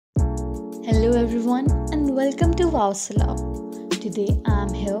Hello everyone and welcome to WowSilao. Today I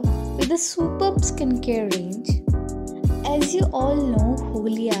am here with a superb skincare range. As you all know,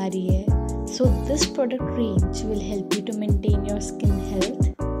 Holi aa rahi hai, so this product range will help you to maintain your skin health.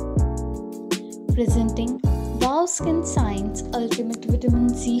 Presenting wowskinscience Ultimate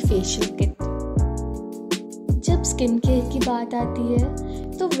Vitamin C Facial Kit. जब skin care की बात आती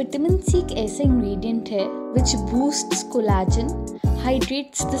है तो vitamin C एक ऐसा ingredient है which boosts collagen,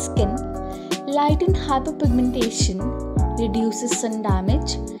 hydrates the skin, lightens hyperpigmentation, reduces sun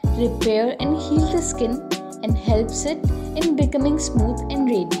damage, repair and heal the skin and helps it in becoming smooth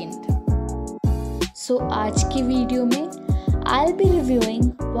and radiant. So आज की वीडियो में I'll be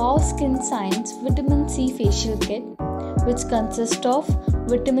reviewing wowskinscience Vitamin C Facial Kit which consists of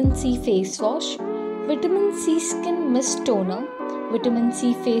Vitamin C Face Wash, Vitamin C Skin Mist Toner, Vitamin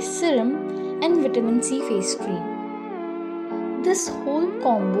C Face Serum and Vitamin C Face Cream. This whole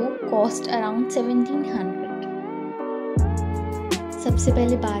combo cost around 1700. सबसे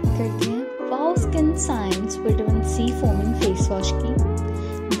पहले बात करते हैं wowskinscience Vitamin C Foaming Face Wash की.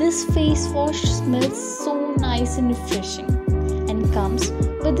 This face wash smells so nice and refreshing and comes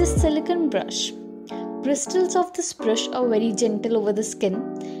with this silicone brush. Bristles of this brush are very gentle over the skin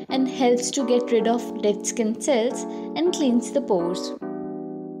and helps to get rid of dead skin cells and cleans the pores.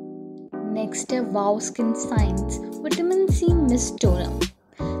 Next is wowskinscience Vitamin C Mist Toner.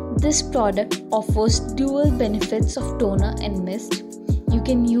 This product offers dual benefits of toner and mist. You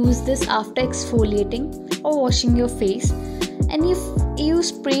can use this after exfoliating or washing your face, and if you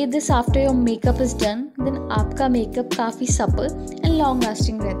spray this after your makeup is done, then आपका makeup काफी supple and long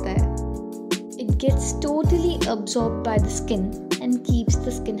lasting रहता है. It gets totally absorbed by the skin and keeps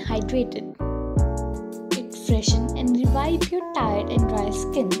the skin hydrated. It freshens and revives your tired and dry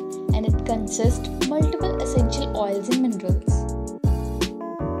skin, and it consists multiple essential oils and minerals.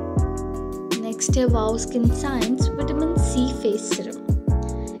 Next is wowskinscience Vitamin C Face Serum.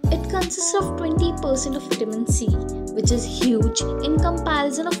 It consists of 20% of vitamin C, which is huge in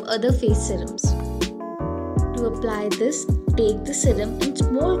comparison of other face serums. To apply this, take the serum in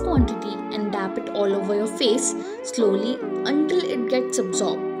small quantity and dab it all over your face slowly until it gets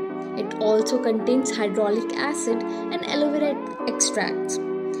absorbed. It also contains hyaluronic acid and aloe vera extracts.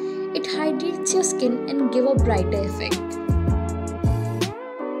 It hydrates your skin and gives a brighter effect.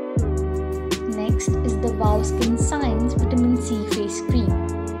 Next is the wowskinscience Vitamin C Face Cream.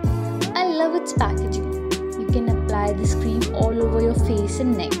 I love its packaging. You can apply this cream all over your face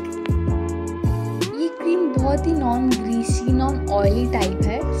and neck. ये cream बहुत ही non-greasy, non-oily type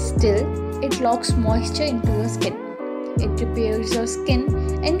है. Still, it locks moisture into your skin. It repairs your skin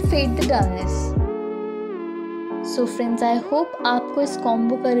and fades the dullness. So friends, I hope आपको इस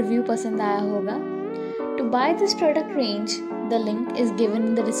combo का review पसंद आया होगा. To buy this product range, the link is given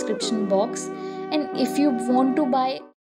in the description box. And if you want to buy